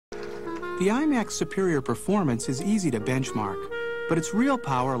The iMac's superior performance is easy to benchmark, but its real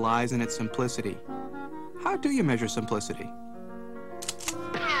power lies in its simplicity. How do you measure simplicity?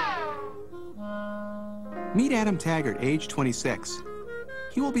 Meet Adam Taggart, age 26.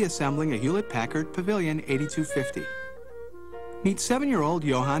 He will be assembling a Hewlett-Packard Pavilion 8250. Meet 7-year-old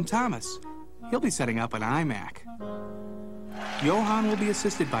Johann Thomas. He'll be setting up an iMac. Johann will be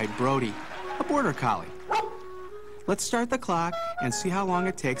assisted by Brody, a border collie. Let's start the clock and see how long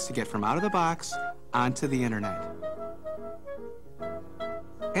it takes to get from out of the box onto the internet.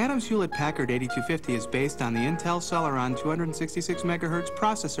 Adam's Hewlett-Packard 8250 is based on the Intel Celeron 266 MHz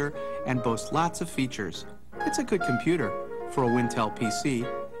processor and boasts lots of features. It's a good computer. For a Wintel PC,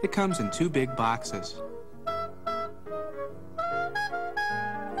 it comes in 2 big boxes.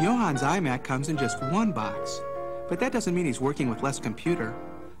 Johann's iMac comes in just 1 box, but that doesn't mean he's working with less computer.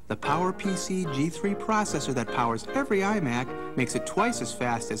 The PowerPC G3 processor that powers every iMac makes it twice as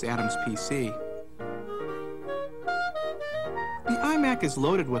fast as Adam's PC. The iMac is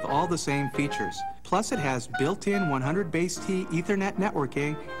loaded with all the same features, plus it has built-in 100 base T Ethernet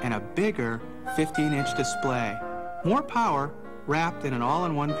networking and a bigger 15-inch display. More power wrapped in an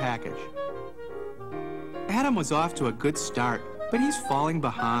all-in-one package. Adam was off to a good start, but he's falling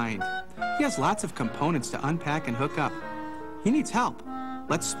behind. He has lots of components to unpack and hook up. He needs help.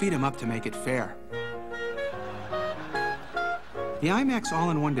 Let's speed him up to make it fair. The iMac's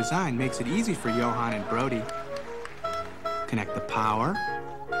all-in-one design makes it easy for Johann and Brody. Connect the power,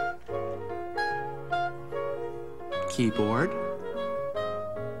 keyboard,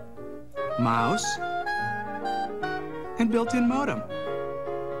 mouse, and built-in modem.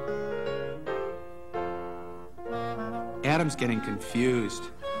 Adam's getting confused.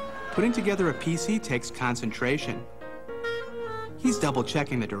 Putting together a PC takes concentration. He's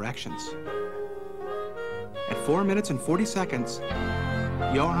double-checking the directions. At 4 minutes and 40 seconds,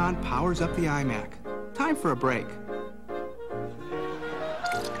 Johann powers up the iMac. Time for a break.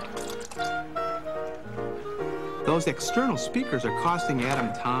 Those external speakers are costing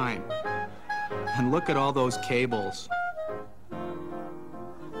Adam time. And look at all those cables.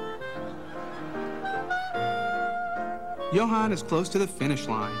 Johann is close to the finish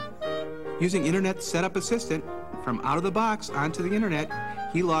line. Using Internet Setup Assistant, from out of the box onto the Internet,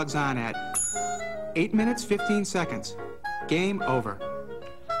 he logs on at 8 minutes, 15 seconds. Game over.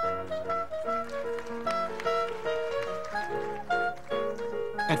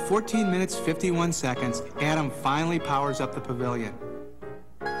 At 14 minutes, 51 seconds, Adam finally powers up the Pavilion.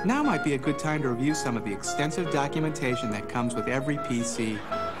 Now might be a good time to review some of the extensive documentation that comes with every PC.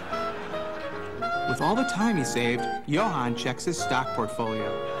 With all the time he saved, Johann checks his stock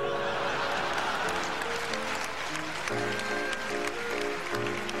portfolio.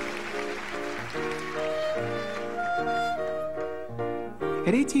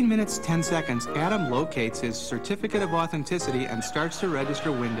 At 18 minutes, 10 seconds, Adam locates his certificate of authenticity and starts to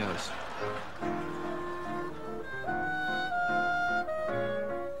register Windows.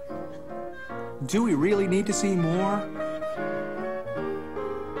 Do we really need to see more?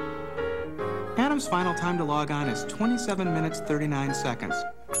 Adam's final time to log on is 27 minutes, 39 seconds,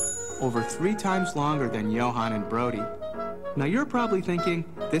 over 3 times longer than Johann and Brody. Now you're probably thinking,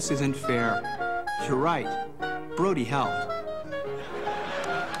 this isn't fair. You're right, Brody helped.